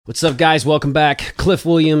What's up, guys? Welcome back. Cliff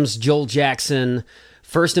Williams, Joel Jackson.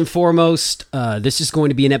 First and foremost, this is going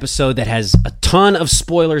to be an episode that has a ton of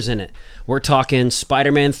spoilers in it. We're talking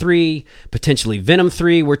Spider-Man 3, potentially Venom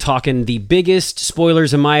 3. We're talking the biggest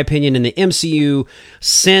spoilers, in my opinion, in the MCU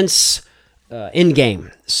since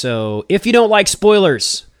Endgame. So if you don't like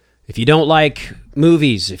spoilers, if you don't like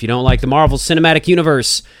movies, if you don't like the Marvel Cinematic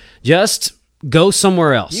Universe, just go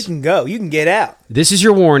somewhere else. You can go. You can get out. This is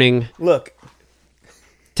your warning. Look.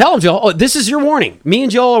 Tell them, Joel. Oh, this is your warning. Me and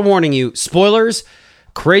Joel are warning you. Spoilers,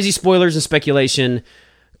 crazy spoilers and speculation.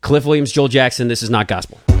 Cliff Williams, Joel Jackson, this is not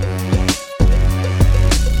gospel.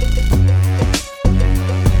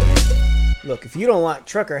 Look, if you don't like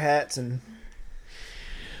trucker hats and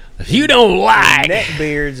if you don't like neck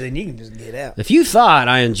beards, then you can just get out. If you thought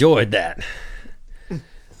I enjoyed that.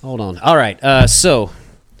 Hold on. All right. So,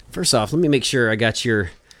 first off, let me make sure I got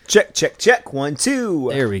your... Check. 1, 2.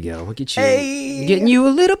 There we go. Look at you. Hey. Getting you a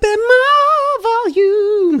little bit more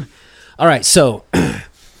volume. All right. So,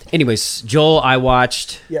 anyways, Joel, I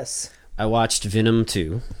watched Venom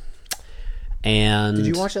 2. And did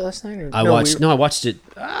you watch it last night? I watched it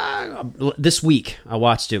this week. I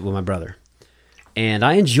watched it with my brother. And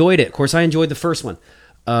I enjoyed it. Of course, I enjoyed the first one.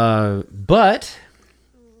 But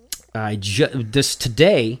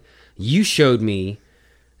today, you showed me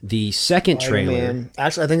the second trailer.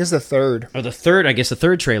 Actually, I think it's the third. Or the third, I guess the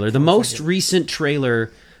third trailer. The most recent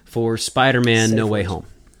trailer for Spider-Man No Way Home.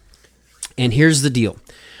 And here's the deal.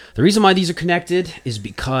 The reason why these are connected is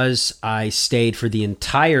because I stayed for the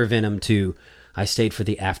entire Venom 2. I stayed for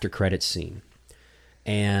the after credits scene.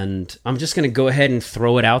 And I'm just going to go ahead and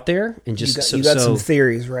throw it out there. And just you got some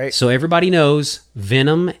theories, right? So everybody knows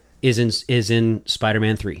Venom is in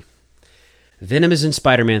Spider-Man 3. Venom is in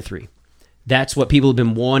Spider-Man 3. That's what people have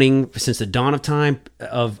been wanting since the dawn of time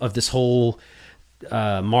of this whole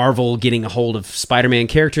Marvel getting a hold of Spider-Man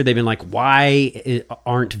character. They've been like, why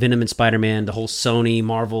aren't Venom and Spider-Man, the whole Sony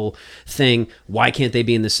Marvel thing, why can't they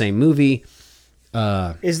be in the same movie?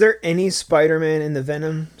 Is there any Spider-Man in the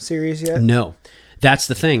Venom series yet? No. That's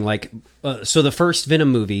the thing. So the first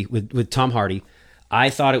Venom movie with Tom Hardy, I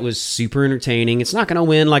thought it was super entertaining. It's not going to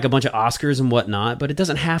win like a bunch of Oscars and whatnot, but it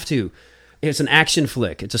doesn't have to. It's an action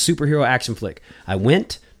flick. It's a superhero action flick. I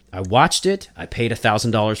went, I watched it, I paid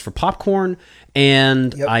 $1,000 for popcorn,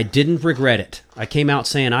 and I didn't regret it. I came out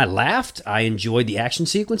saying I laughed, I enjoyed the action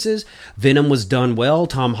sequences, Venom was done well,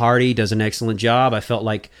 Tom Hardy does an excellent job. I felt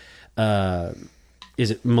like, is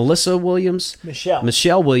it Melissa Williams?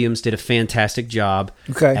 Michelle Williams did a fantastic job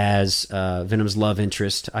as Venom's love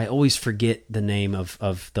interest. I always forget the name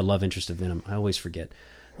of the love interest of Venom. I always forget.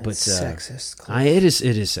 But sexist. It is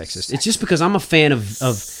sexist. It's just because I'm a fan of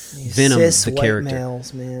Venom, the character.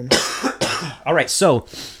 Males, man. All right, so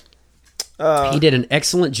he did an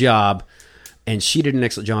excellent job, and she did an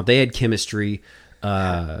excellent job. They had chemistry.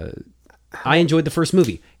 I enjoyed the first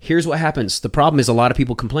movie. Here's what happens. The problem is a lot of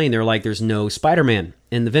people complain. They're like, there's no Spider-Man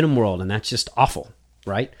in the Venom world, and that's just awful,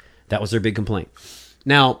 right? That was their big complaint.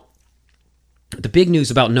 Now, the big news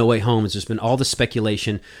about No Way Home is there's been all the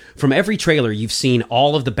speculation. From every trailer, you've seen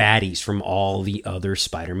all of the baddies from all the other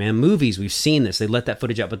Spider-Man movies. We've seen this. They let that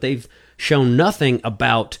footage out, but they've shown nothing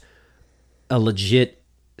about a legit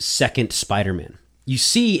second Spider-Man. You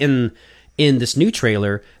see in this new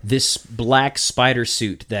trailer, this black spider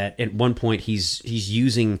suit that at one point he's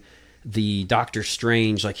using the Doctor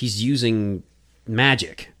Strange, like he's using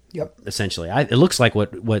magic. Yep. Essentially. It looks like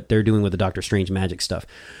what they're doing with the Doctor Strange magic stuff.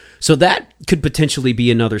 So that could potentially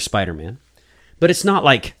be another Spider-Man. But it's not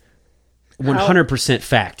like 100%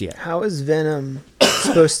 fact yet. How is Venom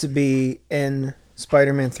supposed to be in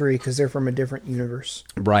Spider-Man 3? Because they're from a different universe.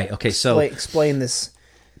 Right. Okay, so... Explain this.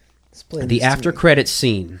 The after credits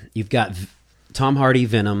scene, you've got Tom Hardy,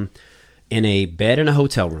 Venom, in a bed in a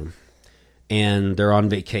hotel room. And they're on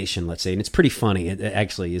vacation, let's say. And it's pretty funny,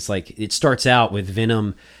 actually. It's like, it starts out with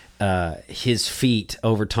Venom... his feet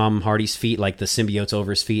over Tom Hardy's feet, like the symbiote's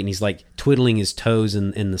over his feet, and he's like twiddling his toes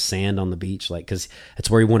in the sand on the beach, like because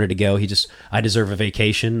that's where he wanted to go. I deserve a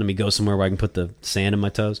vacation. Let me go somewhere where I can put the sand in my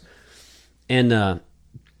toes. And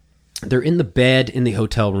they're in the bed in the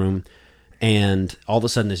hotel room, and all of a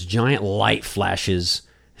sudden this giant light flashes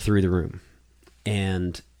through the room,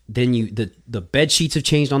 and then the bed sheets have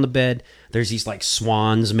changed on the bed. There's these like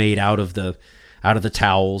swans made out of the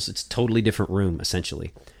towels. It's a totally different room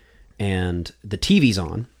essentially. And the TV's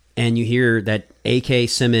on, and you hear that A.K.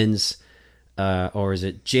 Simmons, or is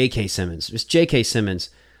it J.K. Simmons? It's J.K. Simmons.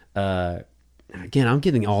 Again, I'm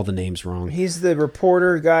getting all the names wrong. He's the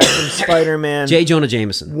reporter guy from Spider-Man. J. Jonah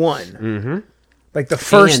Jameson. 1. Mm-hmm. Like the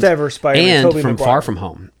first ever Spider-Man. And Tobey from Maguire. Far From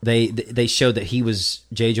Home. They showed that he was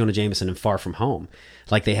J. Jonah Jameson in Far From Home.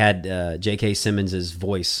 Like they had J.K. Simmons's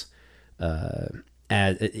voice,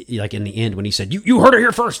 like in the end when he said, "You heard it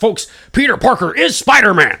here first, folks. Peter Parker is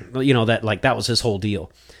Spider-Man." You know, that was his whole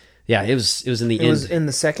deal. Yeah, it was in the end. It was in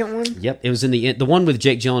the second one? Yep, it was in the end. The one with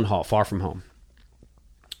Jake Gyllenhaal, Far From Home.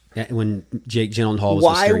 When Jake Gyllenhaal was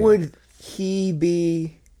Why Mysterio. would he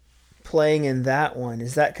be playing in that one?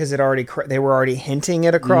 Is that because they were already hinting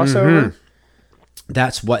at a crossover? Mm-hmm.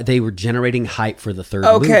 That's what they were generating hype for the third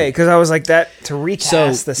movie. Okay, because I was like, that to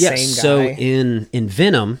recast the same guy. So in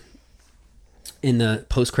Venom, in the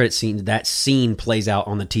post-credit scene, that scene plays out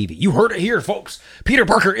on the TV. You heard it here, folks. Peter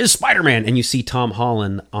Parker is Spider-Man. And you see Tom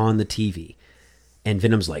Holland on the TV. And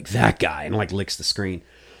Venom's like, that guy, and like licks the screen.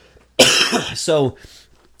 So,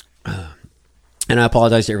 and I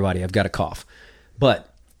apologize to everybody. I've got a cough.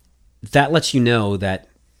 But that lets you know that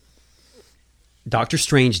Doctor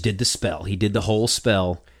Strange did the spell. He did the whole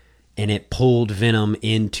spell, and it pulled Venom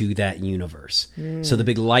into that universe. So the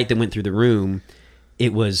big light that went through the room,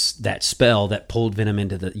 it was that spell that pulled Venom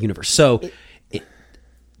into the universe. So,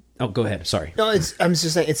 oh, go ahead. Sorry. No, I'm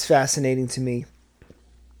just saying it's fascinating to me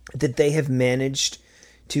that they have managed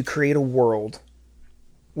to create a world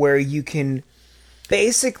where you can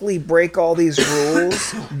basically break all these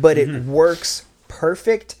rules, but it works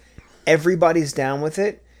perfect. Everybody's down with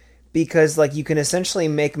it. Because, like, you can essentially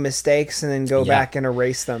make mistakes and then go back and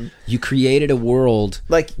erase them. You created a world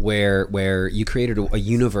like where you created a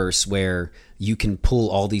universe where you can pull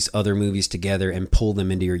all these other movies together and pull them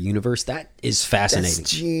into your universe. That is fascinating.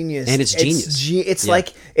 That's genius. And it's genius.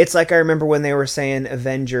 It's like I remember when they were saying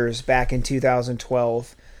Avengers back in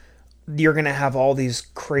 2012. You're going to have all these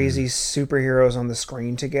crazy superheroes on the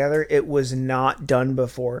screen together. It was not done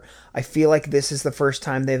before. I feel like this is the first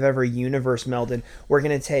time they've ever universe melded. We're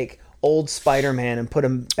going to take old Spider-Man and put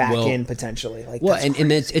him back in potentially. Like,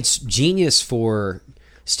 and it's genius for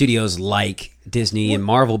studios like Disney and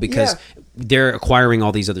Marvel because they're acquiring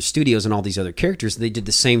all these other studios and all these other characters. They did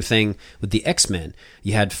the same thing with the X-Men.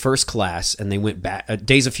 You had First Class, and they went back,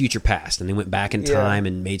 Days of Future Past, and they went back in time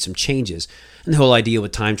and made some changes. And the whole idea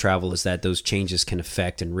with time travel is that those changes can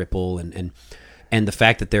affect and ripple, and the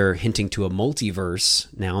fact that they're hinting to a multiverse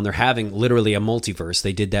now, and they're having literally a multiverse.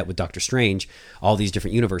 They did that with Doctor Strange, all these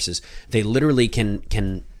different universes. They literally can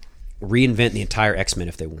reinvent the entire X-Men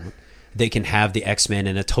if they want. They can have the X-Men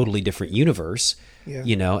in a totally different universe,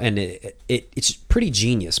 you know, and it's pretty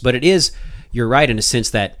genius. But it is, you're right in a sense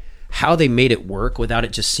that how they made it work without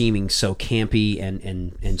it just seeming so campy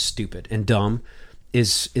and stupid and dumb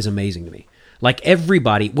is amazing to me. Like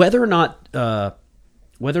everybody, whether or not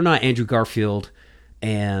Andrew Garfield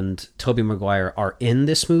and Tobey Maguire are in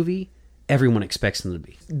this movie, everyone expects them to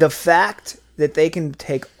be. The fact that they can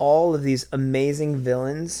take all of these amazing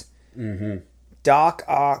villains, Doc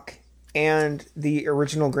Ock and the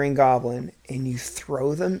original Green Goblin, and you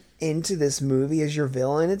throw them into this movie as your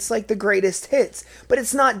villain, it's like the greatest hits. But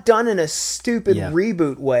it's not done in a stupid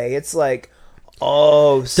reboot way. It's like,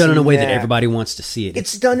 it's done in a way that everybody wants to see it.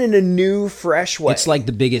 It's done in a new, fresh way. It's like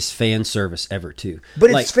the biggest fan service ever, too.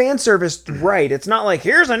 But it's fan service, right? It's not like,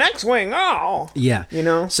 here's an X-Wing, Yeah. You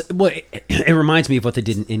know? So, it reminds me of what they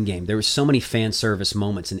did in Endgame. There were so many fan service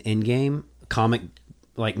moments in Endgame, comic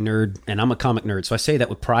nerd, and I'm a comic nerd, so I say that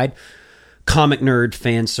with pride. Comic nerd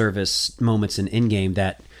fan service moments in Endgame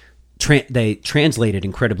that they translated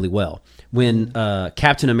incredibly well. When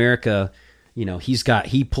Captain America, you know,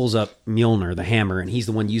 he pulls up Mjolnir, the hammer, and he's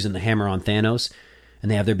the one using the hammer on Thanos, and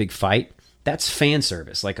they have their big fight. That's fan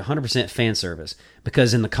service, like 100% fan service.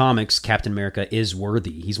 Because in the comics, Captain America is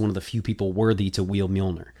worthy. He's one of the few people worthy to wield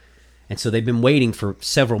Mjolnir. And so they've been waiting for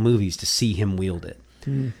several movies to see him wield it.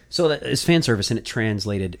 So that is fan service, and it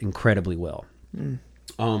translated incredibly well.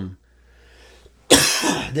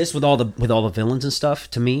 This with all the villains and stuff,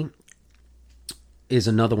 to me, is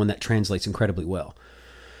another one that translates incredibly well,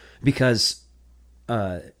 because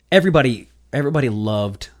everybody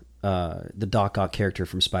loved the Doc Ock character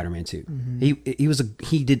from Spider-Man 2.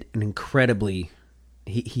 He did incredibly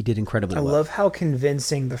well. I love how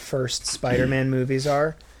convincing the first Spider-Man movies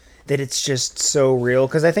are. That it's just so real,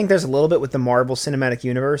 because I think there's a little bit with the Marvel Cinematic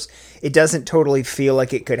Universe. It doesn't totally feel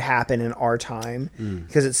like it could happen in our time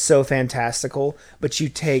because it's so fantastical. But you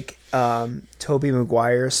take Tobey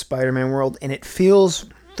Maguire's Spider-Man world, and it feels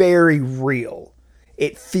very real.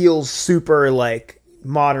 It feels super like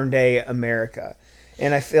modern day America,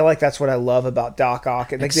 and I feel like that's what I love about Doc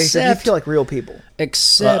Ock. Like they feel like real people,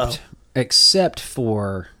 except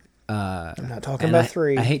for I'm not talking about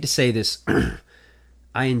 3. I hate to say this.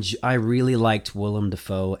 I really liked Willem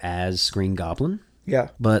Dafoe as Green Goblin. Yeah.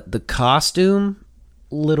 But the costume,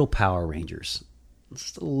 little Power Rangers.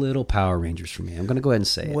 Just a little Power Rangers for me. I'm going to go ahead and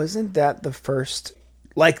say it. Wasn't that the first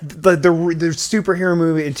Like the superhero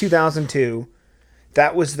movie in 2002,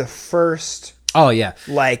 that was the first. Oh yeah,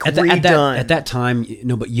 like redone at that time.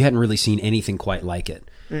 No, but you hadn't really seen anything quite like it.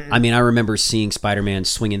 I mean, I remember seeing Spider-Man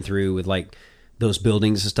swinging through with like those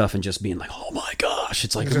buildings and stuff, and just being like, "Oh my gosh,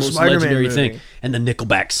 it's like the most legendary thing." And the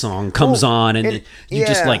Nickelback song comes on, and you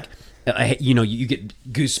just like, you get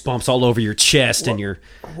goosebumps all over your chest, and you're.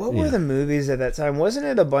 What were the movies at that time? Wasn't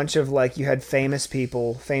it a bunch of like you had famous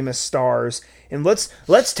people, famous stars, and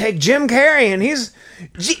let's take Jim Carrey, and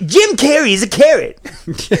Jim Carrey's a carrot.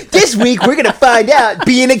 This week we're gonna find out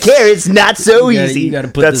being a carrot's not so easy. You got to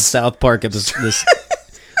put the South Park of this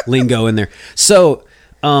lingo in there. So.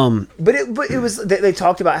 But it was they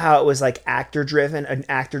talked about how it was like an actor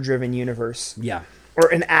driven universe,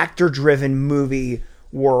 or an actor driven movie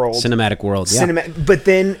world, cinematic world, But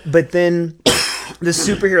then the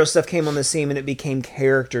superhero stuff came on the scene and it became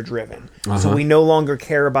character driven. So we no longer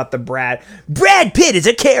care about the Brad Pitt is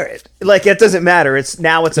a carrot. Like it doesn't matter.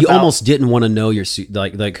 You almost didn't want to know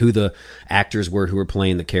like who the actors were who were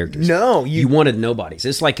playing the characters. No, you wanted nobodies.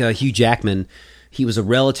 It's like Hugh Jackman. He was a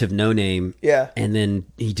relative no-name, and then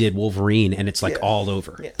he did Wolverine, and it's like all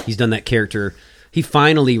over. Yeah. He's done that character. He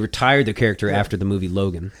finally retired the character after the movie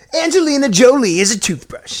Logan. Angelina Jolie is a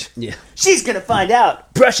toothbrush. Yeah. She's going to find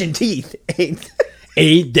out brushing teeth ain't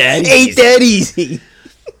that easy.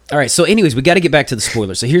 All right, so anyways, we got to get back to the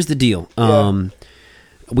spoilers. So here's the deal.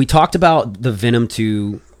 We talked about the Venom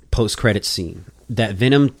 2 post-credits scene. That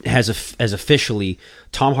Venom has officially,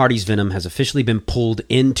 Tom Hardy's Venom has officially been pulled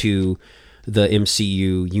into the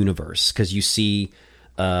MCU universe, because you see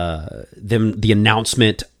the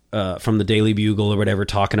announcement from the Daily Bugle or whatever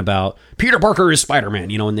talking about Peter Parker is Spider-Man,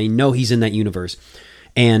 and they know he's in that universe.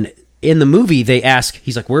 And in the movie, they ask,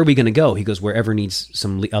 he's like, where are we going to go? He goes, wherever needs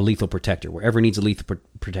a lethal protector, wherever needs a lethal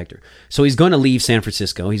protector. So he's going to leave San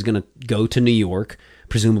Francisco. He's going to go to New York,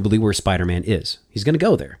 presumably where Spider-Man is. He's going to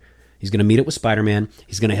go there. He's going to meet up with Spider-Man.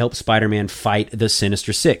 He's going to help Spider-Man fight the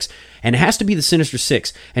Sinister Six. And it has to be the Sinister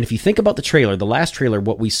Six. And if you think about the trailer, the last trailer,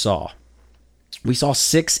 what we saw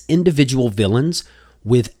 6 individual villains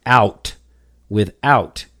without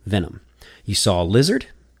Venom. You saw Lizard.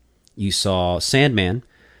 You saw Sandman.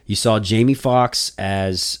 You saw Jamie Foxx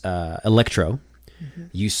as Electro. Mm-hmm.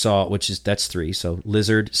 You saw, that's 3. So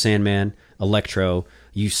Lizard, Sandman, Electro.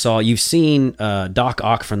 You've seen Doc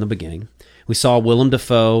Ock from the beginning. We saw Willem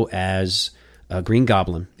Dafoe as Green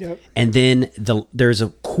Goblin. Yep. And then there's a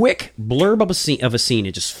quick blurb of a scene.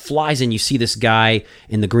 It just flies in. You see this guy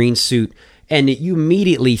in the green suit, and you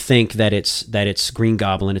immediately think that it's Green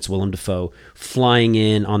Goblin. It's Willem Dafoe flying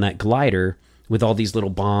in on that glider with all these little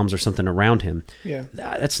bombs or something around him. Yeah.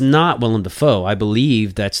 That's not Willem Dafoe. I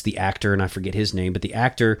believe that's the actor, and I forget his name, but the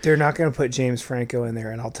actor... They're not going to put James Franco in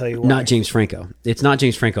there, and I'll tell you why. Not James Franco. It's not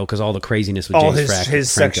James Franco because all the craziness with all James Franco. His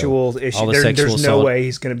sexual issues. There's no way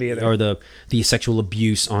he's going to be there. Or the sexual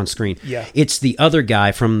abuse on screen. Yeah. It's the other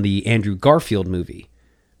guy from the Andrew Garfield movie.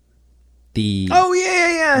 The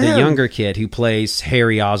younger kid who plays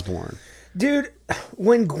Harry Osborn. Dude,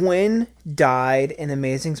 when Gwen died in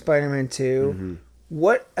Amazing Spider-Man 2,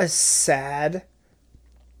 what a sad...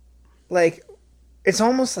 Like, it's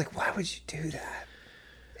almost like, why would you do that?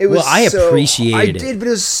 I appreciated it. I did, but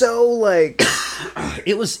it was so, like...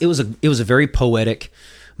 It was a very poetic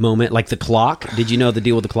moment. Like the clock. Did you know the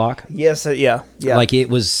deal with the clock? Yes, yeah. Like it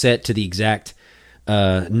was set to the exact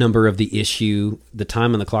number of the issue. The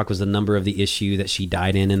time on the clock was the number of the issue that she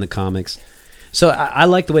died in the comics. So I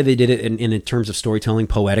like the way they did it in terms of storytelling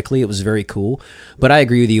poetically. It was very cool. But I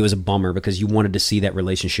agree with you, it was a bummer because you wanted to see that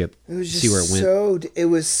relationship, see where it went. It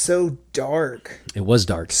was so dark. It was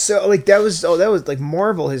dark. So like that was like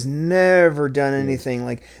Marvel has never done anything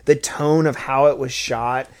like the tone of how it was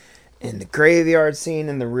shot and the graveyard scene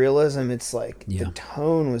and the realism. It's like the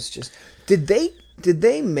tone was just. Did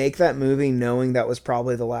they make that movie knowing that was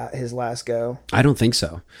probably his last go? I don't think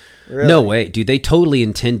so. Really? No way, dude. They totally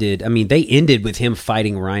intended. I mean, they ended with him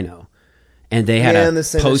fighting Rhino, and they had a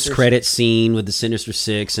post-credit scene with the Sinister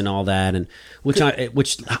Six and all that, and which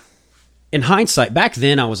in hindsight, back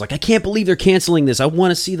then I was like, I can't believe they're canceling this. I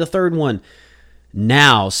want to see the third one.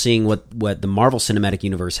 Now, seeing what the Marvel Cinematic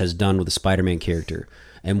Universe has done with the Spider-Man character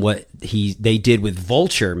and what they did with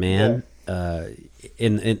Vulture, man,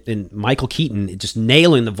 in Michael Keaton just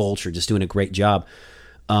nailing the Vulture, just doing a great job.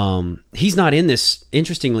 He's not in this.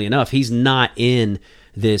 Interestingly enough, he's not in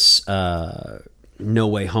this No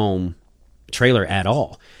Way Home trailer at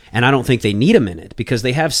all. And I don't think they need him in it because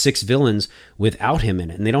they have 6 villains without him in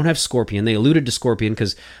it. And they don't have Scorpion. They alluded to Scorpion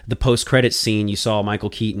because the post-credits scene, you saw Michael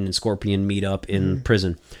Keaton and Scorpion meet up in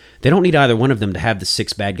prison. They don't need either one of them to have the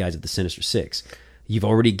 6 bad guys of the Sinister Six. You've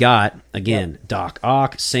already got, again, Doc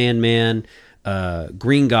Ock, Sandman,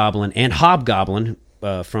 Green Goblin, and Hobgoblin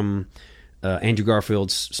from Andrew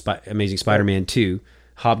Garfield's Amazing Spider-Man 2,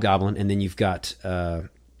 Hobgoblin, and then you've got,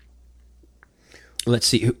 let's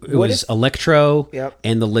see, it was Electro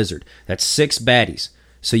and the Lizard. That's 6 baddies.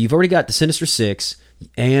 So you've already got the Sinister Six,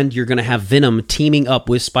 and you're going to have Venom teaming up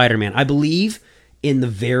with Spider-Man. I believe in the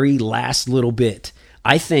very last little bit,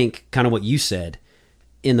 I think kind of what you said,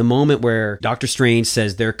 in the moment where Doctor Strange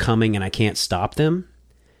says they're coming and I can't stop them,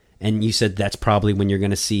 and you said that's probably when you're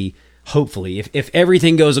going to see, hopefully, if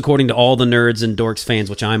everything goes according to all the nerds and dorks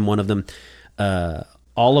fans, which I'm one of them,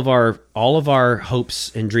 all of our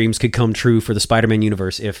hopes and dreams could come true for the Spider-Man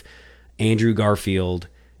universe if Andrew Garfield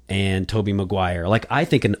and Tobey Maguire, like, I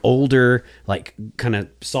think an older, like, kind of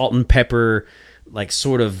salt and pepper, like,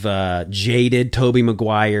 sort of jaded Tobey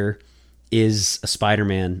Maguire is a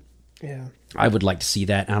Spider-Man. Yeah. I would like to see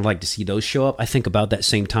that, and I'd like to see those show up. I think about that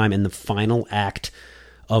same time in the final act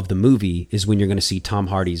of the movie is when you're going to see Tom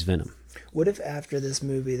Hardy's Venom. What if after this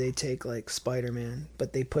movie they take, like, Spider-Man,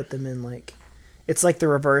 but they put them in, like, it's like the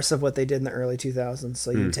reverse of what they did in the early 2000s.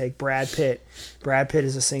 So you take Brad Pitt. Brad Pitt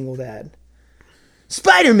is a single dad.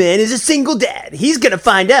 Spider-Man is a single dad. He's going to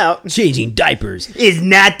find out Changing diapers is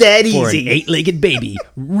not that easy. for an 8-legged baby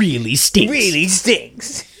really stinks. Really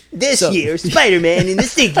stinks. This year, Spider-Man in the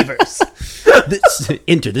Stinkyverse.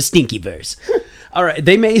 Enter the Stinkyverse. All right,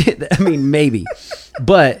 they made it. I mean, maybe.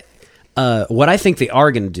 But what I think they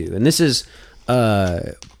are going to do, and this is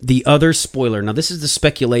the other spoiler. Now, this is the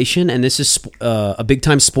speculation, and this is a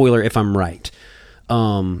big-time spoiler if I'm right.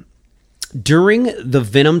 During the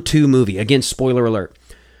Venom 2 movie, again, spoiler alert,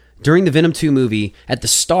 during the Venom 2 movie, at the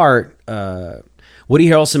start, Woody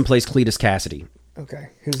Harrelson plays Cletus Cassidy. Okay.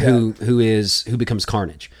 Who's that? Who becomes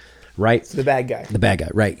Carnage, right? The bad guy. The bad guy,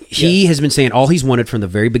 right. He has been saying all he's wanted from the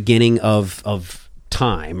very beginning of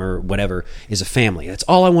time or whatever is a family. That's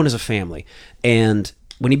all I want is a family. And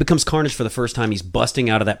when he becomes Carnage for the first time, he's busting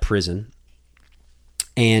out of that prison.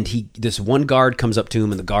 And this one guard comes up to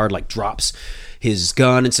him, and the guard, like, drops his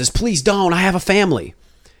gun and says, "Please don't, I have a family."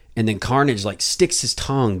 And then Carnage, like, sticks his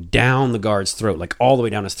tongue down the guard's throat, like all the way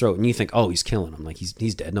down his throat. And you think, oh, he's killing him. Like, he's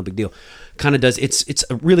dead, no big deal. Kind of does. It's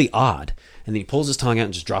really odd. And then he pulls his tongue out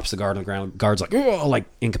and just drops the guard on the ground. Guard's like, oh, like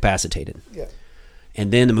incapacitated. Yeah.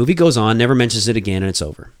 And then the movie goes on, never mentions it again, and it's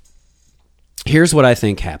over. Here's what I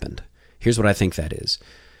think happened. Here's what I think that is.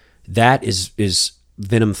 That is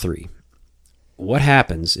Venom 3. What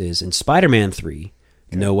happens is in Spider-Man 3,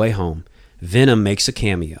 No Way Home, Venom makes a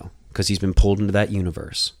cameo because he's been pulled into that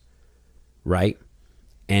universe, right?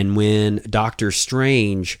 And when Doctor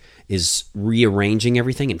Strange is rearranging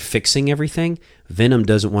everything and fixing everything, Venom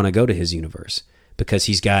doesn't want to go to his universe because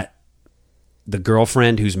he's got the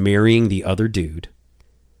girlfriend who's marrying the other dude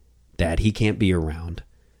that he can't be around.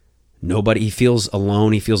 He feels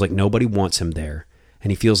alone. He feels like nobody wants him there,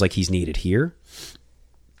 and he feels like he's needed here.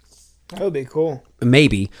 That would be cool.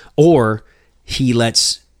 Maybe. Or he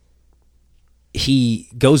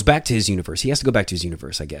goes back to his universe. He has to go back to his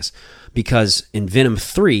universe, I guess. Because in Venom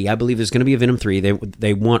 3, I believe there's going to be a Venom 3.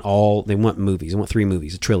 They want movies. They want 3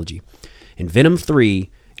 movies, a trilogy. In Venom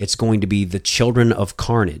 3, it's going to be the Children of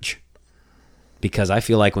Carnage. Because I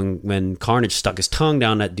feel like when Carnage stuck his tongue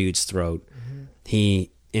down that dude's throat,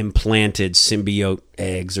 he implanted symbiote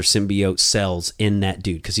eggs or symbiote cells in that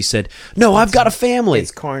dude because he said, "No, I've got a family." It's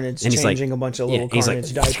Carnage and changing a bunch of little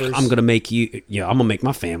Carnage diapers. I'm gonna make you. I'm gonna make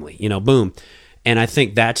my family. Boom. And I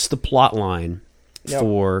think that's the plot line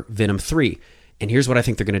for Venom 3. And here's what I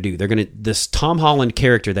think they're gonna do. This Tom Holland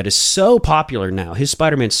character that is so popular now. His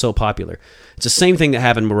Spider-Man's so popular. It's the same thing that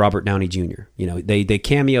happened with Robert Downey Jr. They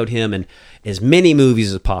cameoed him in as many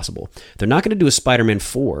movies as possible. They're not gonna do a Spider-Man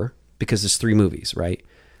 4 because there's 3 movies, right?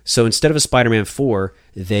 So instead of a Spider-Man 4,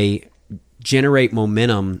 they generate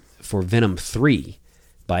momentum for Venom 3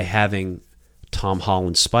 by having Tom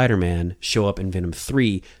Holland's Spider-Man show up in Venom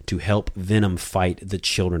 3 to help Venom fight the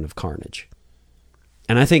Children of Carnage.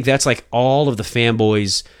 And I think that's like all of the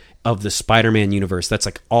fanboys of the Spider-Man universe. That's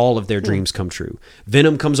like all of their dreams come true.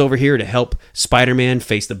 Venom comes over here to help Spider-Man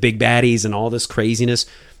face the big baddies and all this craziness.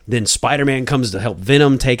 Then Spider-Man comes to help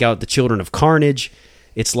Venom take out the Children of Carnage.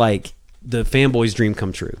 It's like the fanboy's dream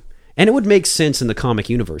come true. And it would make sense in the comic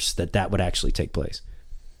universe that would actually take place.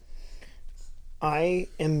 I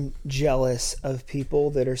am jealous of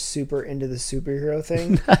people that are super into the superhero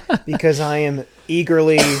thing because I am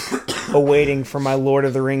eagerly awaiting for my Lord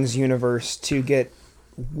of the Rings universe to get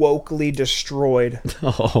wokely destroyed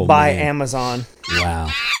by Amazon. Wow.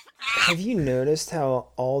 Have you noticed how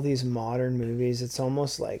all these modern movies, it's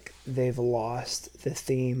almost like they've lost the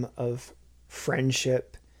theme of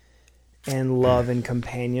friendship and love and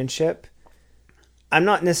companionship. I'm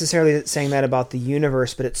not necessarily saying that about the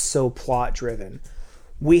universe, but it's so plot driven.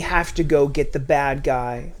 We have to go get the bad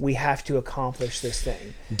guy. We have to accomplish this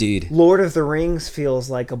thing. Dude. Lord of the Rings feels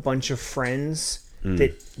like a bunch of friends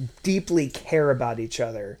that deeply care about each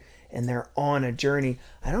other, and they're on a journey.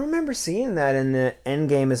 I don't remember seeing that in the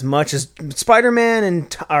Endgame as much as Spider-Man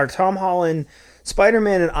and Tom Holland,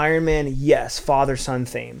 Spider-Man and Iron Man. Yes, father-son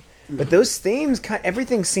theme. But those themes,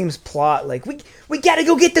 everything seems plot. Like we gotta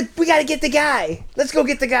get the guy. Let's go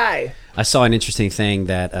get the guy. I saw an interesting thing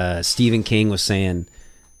that Stephen King was saying.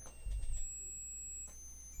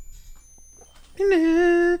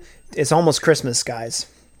 It's almost Christmas, guys.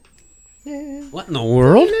 What in the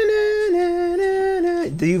world?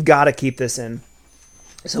 You've got to keep this in.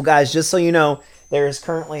 So, guys, just so you know, there is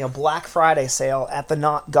currently a Black Friday sale at the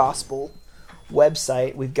Not Gospel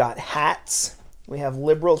website. We've got hats. We have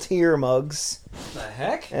liberal tier mugs. What the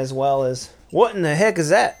heck? As well as... What in the heck is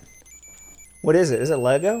that? What is it? Is it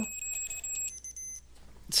Lego?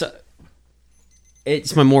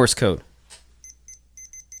 It's my Morse code.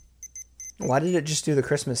 Why did it just do the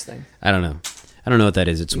Christmas thing? I don't know. I don't know what that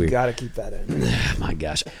is. It's weird. You got to keep that in. My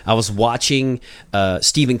gosh. I was watching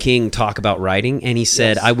Stephen King talk about writing, and he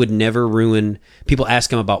said, I would never ruin... People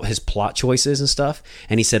ask him about his plot choices and stuff,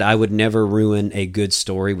 and he said, I would never ruin a good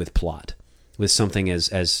story with plot, with something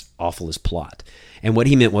as awful as plot. And what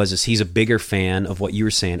he meant is he's a bigger fan of what you were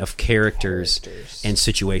saying, of characters and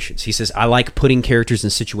situations. He says, I like putting characters in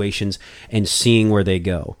situations and seeing where they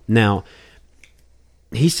go. Now,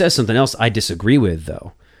 he says something else I disagree with,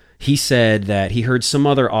 though. He said that he heard some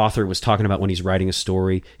other author was talking about when he's writing a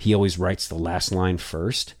story, he always writes the last line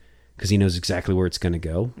first because he knows exactly where it's going to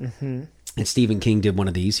go. Mm-hmm. And Stephen King did one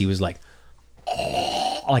of these. He was like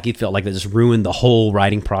he felt like that just ruined the whole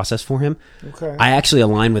writing process for him. Okay. I actually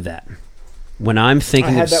align with that. When I'm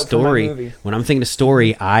thinking of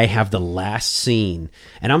story, I have the last scene,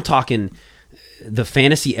 and I'm talking the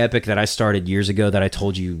fantasy epic that I started years ago that I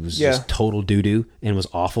told you was just total doo-doo and was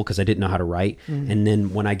awful because I didn't know how to write. Mm-hmm. And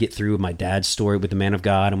then when I get through with my dad's story with the Man of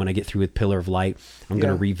God, and when I get through with Pillar of Light, I'm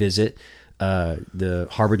going to revisit the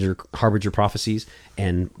Harbinger prophecies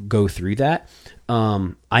and go through that.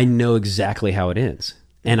 I know exactly how it ends.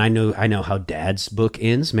 And I know how Dad's book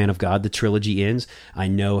ends, Man of God, the trilogy ends. I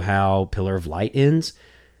know how Pillar of Light ends.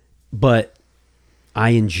 But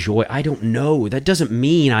I don't know. That doesn't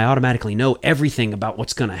mean I automatically know everything about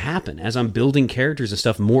what's going to happen. As I'm building characters and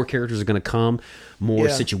stuff, more characters are going to come, more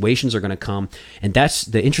situations are going to come. And that's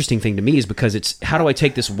the interesting thing to me, is because it's, how do I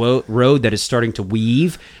take this road that is starting to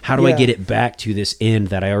weave? How do I get it back to this end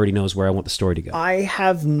that I already know is where I want the story to go? I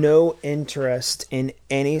have no interest in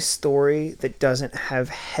any story that doesn't have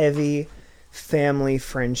heavy family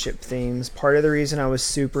friendship themes. Part of the reason I was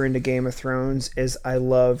super into Game of Thrones is I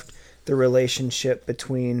loved the relationship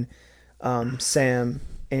between Sam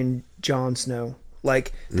and Jon Snow.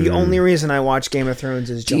 Like, the only reason I watch Game of Thrones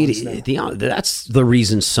is Jon Snow. That's the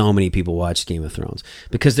reason so many people watch Game of Thrones,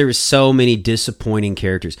 because there is so many disappointing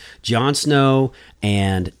characters. Jon Snow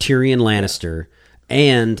and Tyrion Lannister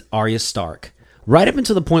and Arya Stark. Right up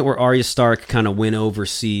until the point where Arya Stark kind of went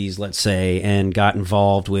overseas, let's say, and got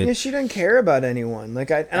involved with... Yeah, she didn't care about anyone.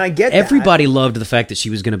 I get everybody loved the fact that she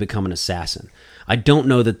was going to become an assassin. I don't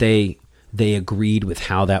know that they agreed with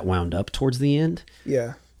how that wound up towards the end.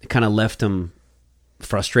 Yeah. It kind of left them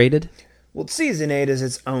frustrated. Well, season 8 is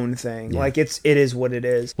its own thing. Yeah. It is what it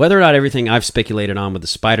is. Whether or not everything I've speculated on with the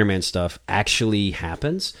Spider-Man stuff actually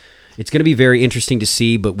happens, it's going to be very interesting to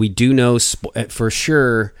see, but we do know for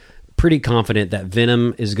sure, pretty confident that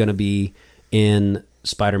Venom is going to be in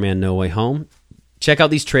Spider-Man No Way Home. Check out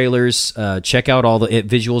these trailers. Check out all the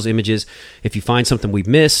visuals, images. If you find something we've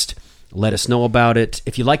missed, let us know about it.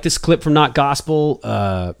 If you like this clip from Not Gospel,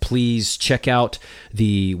 please check out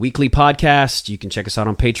the weekly podcast. You can check us out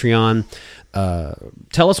on Patreon.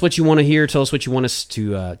 Tell us what you want to hear. Tell us what you want us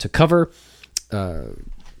to cover.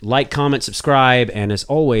 Like, comment, subscribe, and as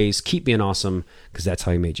always, keep being awesome, because that's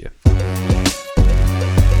how he made you.